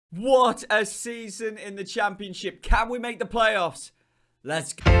What a season in the championship. Can we make the playoffs?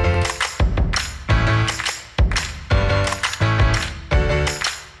 Let's go.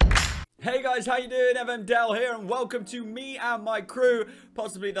 Hey guys, how you doing? FM Dell here and welcome to Me and My Crew,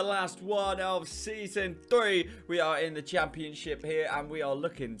 possibly the last one of season 3. We are in the championship here and we are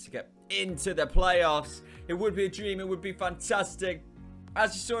looking to get into the playoffs. It would be a dream, it would be fantastic.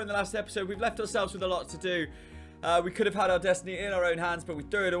 As you saw in the last episode, we've left ourselves with a lot to do. We could have had our destiny in our own hands, but we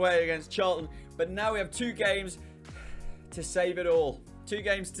threw it away against Charlton. But now we have 2 games to save it all. 2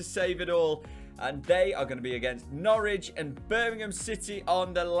 games to save it all. And they are going to be against Norwich and Birmingham City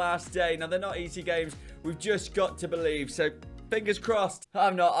on the last day. Now, they're not easy games. We've just got to believe. So, fingers crossed.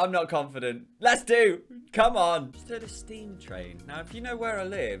 I'm not confident. Let's do. Come on. Just heard a steam train. Now, if you know where I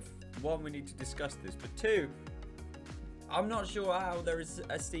live, 1, we need to discuss this. But 2... I'm not sure how there is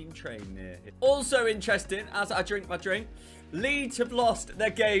a steam train near here. Also interesting, as I drink my drink, Leeds have lost their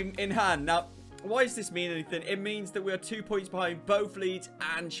game in hand. Now, why does this mean anything? It means that we are 2 points behind both Leeds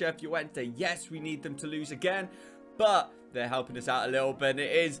and Sheffield Wednesday. Yes, we need them to lose again, but they're helping us out a little bit. And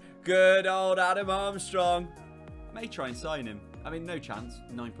it is good old Adam Armstrong. I may try and sign him. I mean, no chance,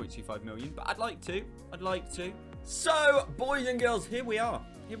 9.25 million, but I'd like to. I'd like to. So, boys and girls, here we are.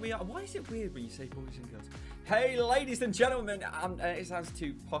 Here we are. Why is it weird when you say boys and girls? Hey, ladies and gentlemen. It sounds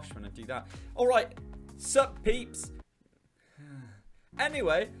too posh when I do that. All right. Sup, peeps.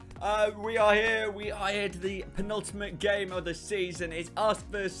 Anyway, we are here. We are here to the penultimate game of the season. It's us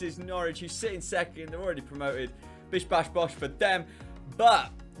versus Norwich, who sit in second. They're already promoted. Bish, bash, bosh for them.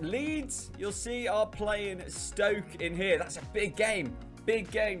 But Leeds, you'll see, are playing Stoke in here. That's a big game.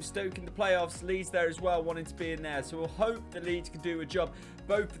 Big game. Stoke in the playoffs. Leeds there as well, wanting to be in there. So we'll hope that Leeds can do a job.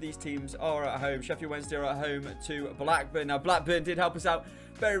 Both of these teams are at home. Sheffield Wednesday are at home to Blackburn. Now, Blackburn did help us out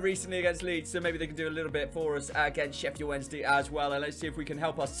very recently against Leeds, so maybe they can do a little bit for us against Sheffield Wednesday as well. And let's see if we can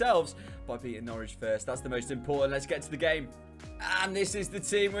help ourselves by beating Norwich first. That's the most important. Let's get to the game. And this is the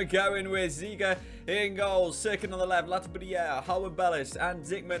team we're going with. Ziga in goals. Second on the left. Latiboudiere, Howard Bellis, and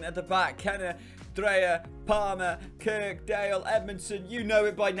Dickman at the back. Kenner, Dreyer, Palmer, Kirk, Dale, Edmondson. You know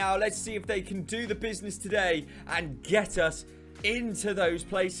it by now. Let's see if they can do the business today and get us into those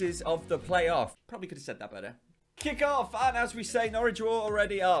places of the playoff. Probably could have said that better. Kick off, and as we say, Norwich are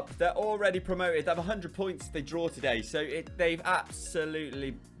already up. They're already promoted. They have 100 points if they draw today, so they've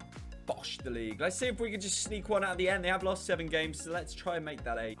absolutely boshed the league. Let's see if we can just sneak one out at the end. They have lost 7 games, so let's try and make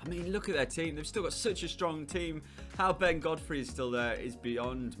that 8. I mean, look at their team. They've still got such a strong team. How Ben Godfrey is still there is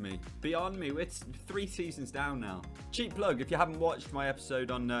beyond me. Beyond me. We're 3 seasons down now. Cheap plug, if you haven't watched my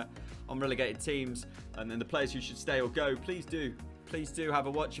episode on relegated teams and then the players who should stay or go, please do. Please do have a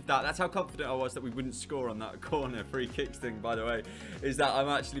watch of that. That's how confident I was that we wouldn't score on that corner free kicks thing, by the way, is that I'm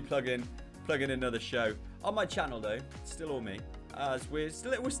actually plugging another show on my channel, though. It's still all me. As we've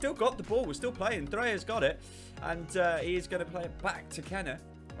still got the ball. We're still playing. Dreyer's got it, and he is going to play it back to Kenner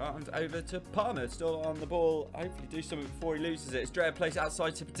and over to Palmer. Still on the ball. Hopefully do something before he loses it. It's Dreyer plays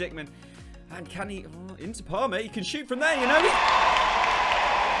outside to Dickman, and can he into Palmer? He can shoot from there. You know,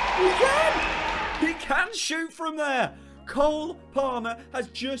 he can shoot from there. Cole Palmer has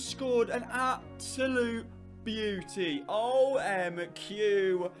just scored an absolute beauty.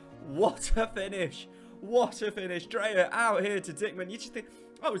 OMQ. What a finish. What a finish. Dreyer out here to Dickman. You just think,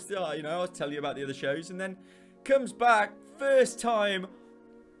 oh, you know, I'll tell you about the other shows. And then comes back. First time.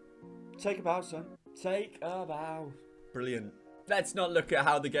 Take a bow, son. Take a bow. Brilliant. Let's not look at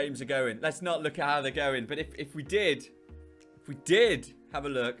how the games are going. Let's not look at how they're going. But if we did have a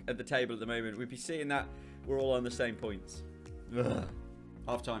look at the table at the moment, we'd be seeing that we're all on the same points. Ugh.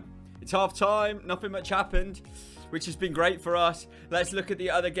 Half time. It's half time. Nothing much happened, which has been great for us. Let's look at the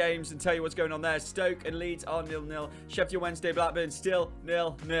other games and tell you what's going on there. Stoke and Leeds are 0-0. Sheffield Wednesday, Blackburn still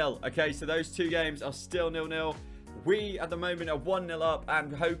 0-0. Okay, so those 2 games are still 0-0. We, at the moment, are 1-0 up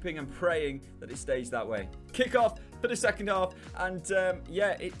and hoping and praying that it stays that way. Kick off for the second half. And,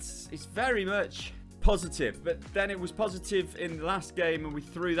 yeah, it's very much positive, but then it was positive in the last game and we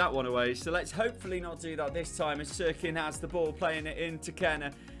threw that one away, so let's hopefully not do that this time as Sirkin has the ball, playing it into Kenner,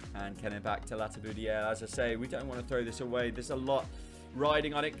 and Kenner back to Latiboudiere. As I say, we don't want to throw this away. There's a lot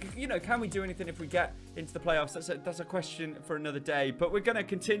riding on it. You know, can we do anything if we get into the playoffs? That's a question for another day, but we're going to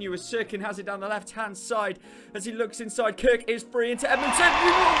continue as Sirkin has it down the left-hand side as he looks inside. Kirk is free into Edmondson.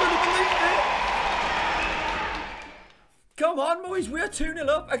 You're not going to believe it! Come on, boys. We are 2-0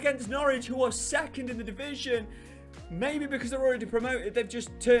 up against Norwich, who are second in the division. Maybe because they're already promoted, they've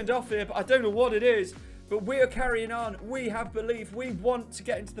just turned off here, but I don't know what it is. But we are carrying on. We have belief. We want to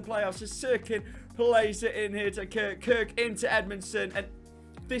get into the playoffs. As Sirkin plays it in here to Kirk. Kirk into Edmondson. And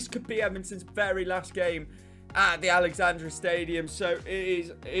this could be Edmondson's very last game at the Alexandra Stadium. So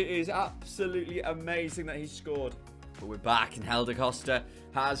it is absolutely amazing that he scored. But we're back, and Helder Costa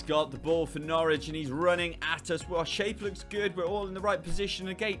has got the ball for Norwich, and he's running at us. Well, our shape looks good. We're all in the right position.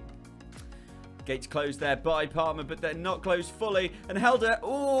 The gate's closed there by Palmer, but they're not closed fully. And Helder,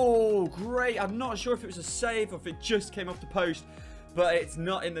 oh, great. I'm not sure if it was a save or if it just came off the post, but it's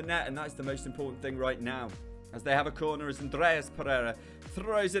not in the net, and that's the most important thing right now. As they have a corner, as Andreas Pereira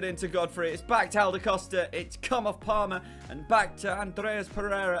throws it into Godfrey. It's back to Helder Costa. It's come off Palmer and back to Andreas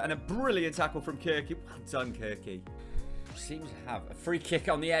Pereira, and a brilliant tackle from Kirky. Well done, Kirky. Seems to have a free kick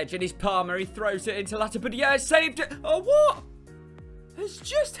on the edge, and it's Palmer. He throws it into Latta, but yeah, saved it. Oh, what has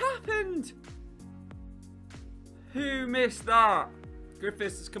just happened? Who missed that?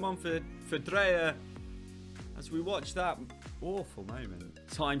 Griffiths has come on for Dreyer as we watch that awful moment.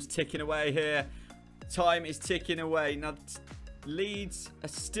 Time's ticking away here. Time is ticking away. Now, Leeds are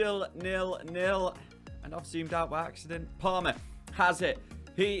still 0-0, and I've zoomed out by accident. Palmer has it.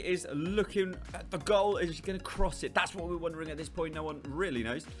 He is looking at the goal. Is he going to cross it? That's what we're wondering at this point. No one really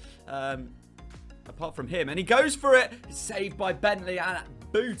knows, apart from him. And he goes for it. It's saved by Bentley and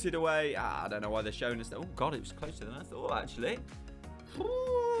booted away. I don't know why they're showing us that. Oh, God, it was closer than I thought, actually.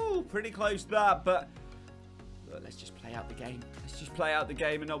 Ooh, pretty close to that, but let's just play out the game. Let's just play out the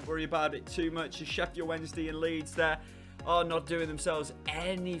game and not worry about it too much. As Sheffield Wednesday and Leeds there are not doing themselves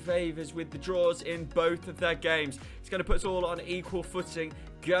any favours with the draws in both of their games. It's going to put us all on equal footing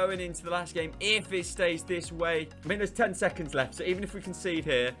going into the last game if it stays this way. I mean, there's 10 seconds left, so even if we concede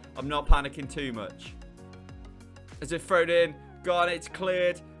here, I'm not panicking too much. As it's thrown in, gone, it's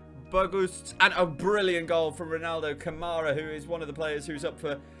cleared. Bogus, and a brilliant goal from Ronaldo Kamara, who is one of the players who's up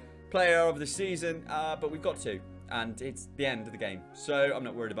for player of the season, but we've got to, and it's the end of the game, so I'm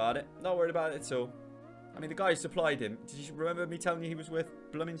not worried about it. Not worried about it at all. I mean, the guy who supplied him, did you remember me telling you he was worth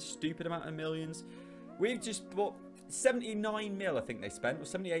blooming stupid amount of millions? We've just bought 79 mil, I think they spent, or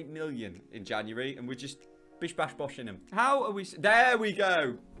 78 million in January, and we're just bish bash boshing him. How are we? There we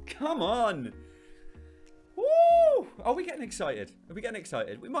go. Come on. Woo! Are we getting excited? Are we getting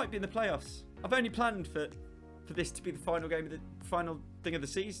excited? We might be in the playoffs. I've only planned for this to be the final game of the final thing of the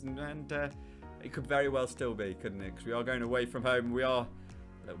season, and it could very well still be, couldn't it? Because we are going away from home. We are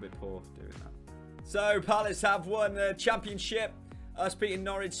a little bit poor doing that. So Palace have won the championship. Us beating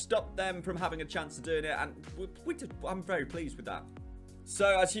Norwich stopped them from having a chance of doing it, and I'm very pleased with that.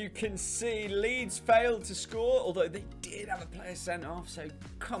 So as you can see, Leeds failed to score, although they did have a player sent off. So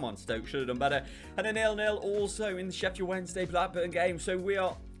come on, Stoke should have done better. And a 0-0 also in the Sheffield Wednesday Blackburn game. So we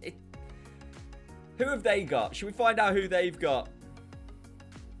are. Who have they got? Should we find out who they've got?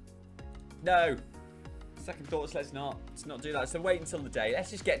 No. Second thoughts. Let's not do that. So wait until the day.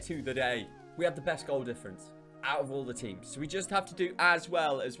 Let's just get to the day. We have the best goal difference out of all the teams. So we just have to do as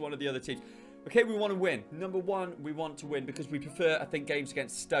well as one of the other teams. Okay, we want to win. Number one, we want to win because we prefer, I think, games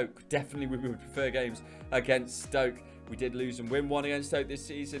against Stoke. Definitely we would prefer games against Stoke. We did lose and win one against Stoke this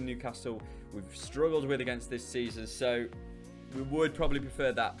season. Newcastle, we've struggled with against this season. So we would probably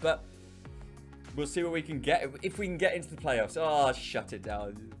prefer that. But we'll see what we can get. If we can get into the playoffs. Oh, shut it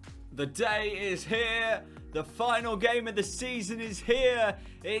down. The day is here. The final game of the season is here.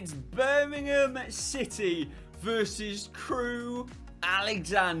 It's Birmingham City versus Crewe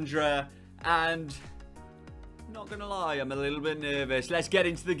Alexandra. And not going to lie, I'm a little bit nervous. Let's get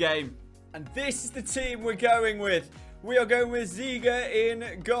into the game. And this is the team we're going with. We are going with Ziga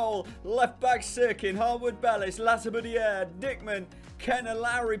in goal. Left back Sirkin, Harwood Bellis, Lattabadier, Dickman, Kenner,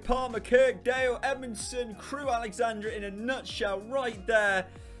 Lowery, Palmer, Kirk, Dale, Edmondson, Crewe Alexandra in a nutshell right there.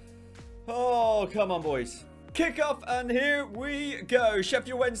 Oh, come on, boys. Kick-off, and here we go.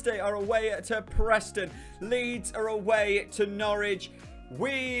 Sheffield Wednesday are away to Preston. Leeds are away to Norwich.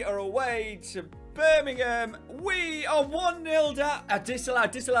 We are away to Birmingham. We are 1-0 down.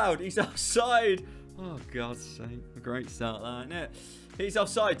 Disallowed. He's offside. Oh, God's sake. A great start, that, isn't it? He's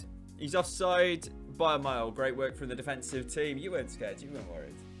offside. He's offside by a mile. Great work from the defensive team. You weren't scared. You weren't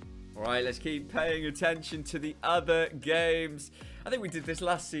worried. All right, let's keep paying attention to the other games. I think we did this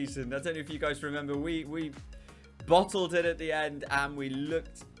last season. I don't know if you guys remember. We bottled it at the end, and we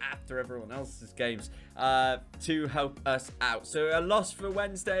looked after everyone else's games to help us out. So a loss for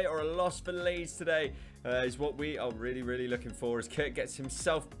Wednesday or a loss for Leeds today is what we are really looking for, as Kurt gets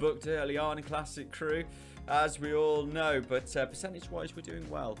himself booked early on in Classic Crewe, as we all know. But percentage-wise, we're doing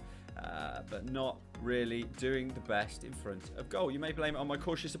well, but not really doing the best in front of goal. You may blame it on my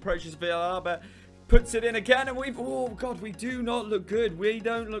cautious approach as VAR, but puts it in again, and oh God, we do not look good. We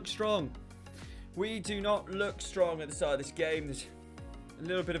don't look strong. We do not look strong at the start of this game. There's a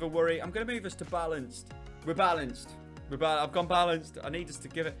little bit of a worry. I'm going to move us to balanced. We're balanced. I've gone balanced. I need us to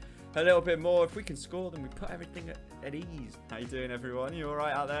give it a little bit more. If we can score, then we put everything at ease. How you doing, everyone? You all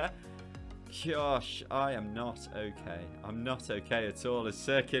right out there? Gosh, I am not okay. I'm not okay at all. As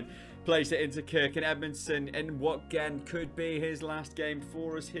Sirkin plays it into Kirk and Edmondson in what again could be his last game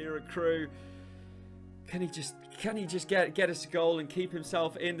for us here at Crewe. Can he just get us a goal and keep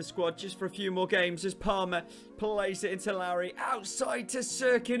himself in the squad just for a few more games as Palmer plays it into Lowery. Outside to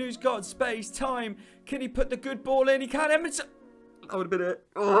Sirkin, who's got space, time. Can he put the good ball in? He can. Edmondson. That would have been it.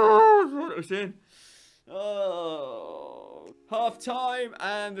 Oh, it was in. Oh. Half time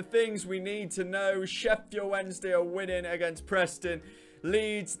and the things we need to know. Sheffield Wednesday are winning against Preston.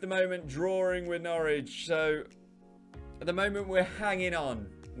 Leeds at the moment drawing with Norwich. So at the moment we're hanging on.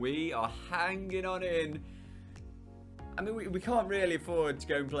 We are hanging on in. I mean, we can't really afford to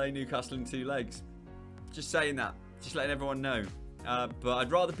go and play Newcastle in 2 legs. Just saying that. Just letting everyone know. But I'd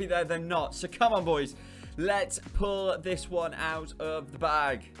rather be there than not. So come on, boys. Let's pull this one out of the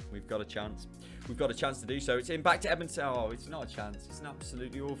bag. We've got a chance. We've got a chance to do so. It's in back to Edmondson. Oh, it's not a chance. It's an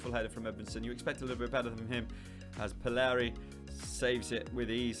absolutely awful header from Edmondson. You expect a little bit better from him as Lowery saves it with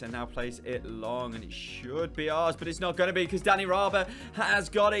ease and now plays it long, and it should be ours, but it's not going to be because Danny Raber has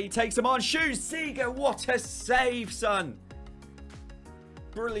got it. He takes him on, shoots Seeger. What a save, son.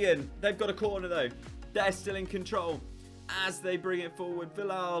 Brilliant. They've got a corner though. They're still in control as they bring it forward.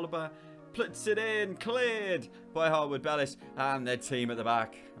 Villalba puts it in, cleared by Harwood Bellis and their team at the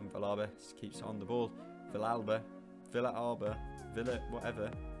back, and Villalba keeps on the ball. Villa,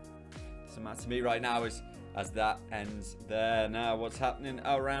 whatever. Doesn't matter to me right now as that ends there. Now, what's happening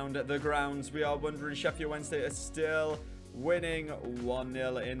around the grounds? We are wondering. Sheffield Wednesday are still winning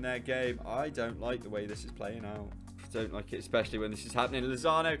 1-0 in their game. I don't like the way this is playing out. I don't like it, especially when this is happening.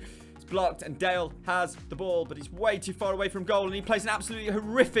 Lozano is blocked and Dale has the ball, but he's way too far away from goal and he plays an absolutely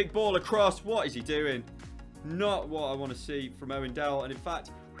horrific ball across. What is he doing? Not what I want to see from Owen Dale, and in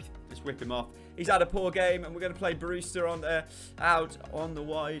fact, let's whip him off. He's had a poor game, and we're going to play Brewster on there, out on the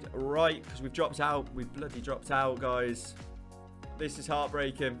wide right, because we've dropped out. We've bloody dropped out, guys. This is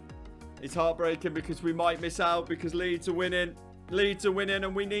heartbreaking. It's heartbreaking because we might miss out because Leeds are winning. Leeds are winning,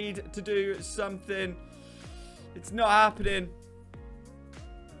 and we need to do something. It's not happening.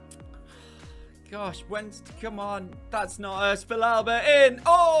 Gosh, Wednesday, come on. That's not us. Villalba in.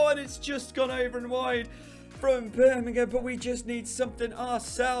 Oh, and it's just gone over and wide from Birmingham, but we just need something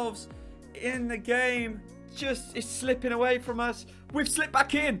ourselves in the game. Just it's slipping away from us. We've slipped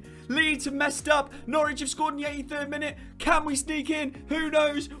back in. Leeds have messed up. Norwich have scored in the 83rd minute. Can we sneak in? Who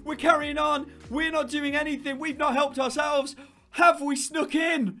knows? We're carrying on. We're not doing anything. We've not helped ourselves. Have we snuck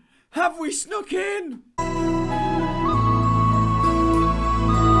in? Have we snuck in?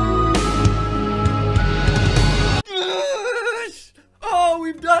 Oh,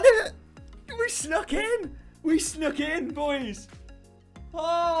 we've done it. We snuck in. We snuck in, boys.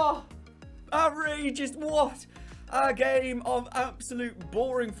 Oh, outrageous. What a game of absolute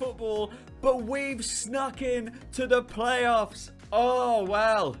boring football, but we've snuck in to the playoffs. Oh,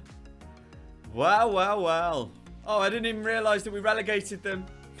 well. Well. Oh, I didn't even realise that we relegated them.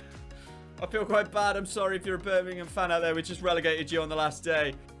 I feel quite bad. I'm sorry if you're a Birmingham fan out there. We just relegated you on the last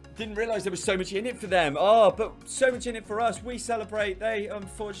day. Didn't realise there was so much in it for them. Oh, but so much in it for us. We celebrate. They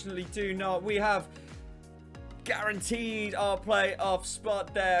unfortunately do not. We have guaranteed our playoff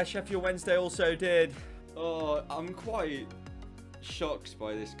spot there. Sheffield Wednesday also did. Oh, I'm quite shocked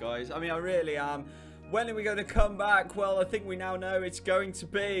by this, guys. I mean, I really am. When are we going to come back? Well, I think we now know it's going to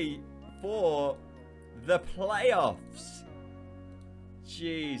be for the playoffs.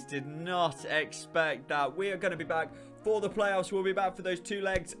 Jeez, did not expect that. We are going to be back for the playoffs. We'll be back for those 2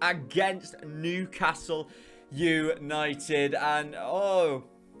 legs against Newcastle United. And, oh,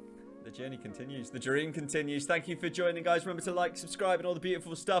 the journey continues. The dream continues. Thank you for joining, guys. Remember to like, subscribe, and all the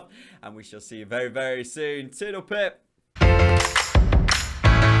beautiful stuff. And we shall see you very, very soon. Toodle pip.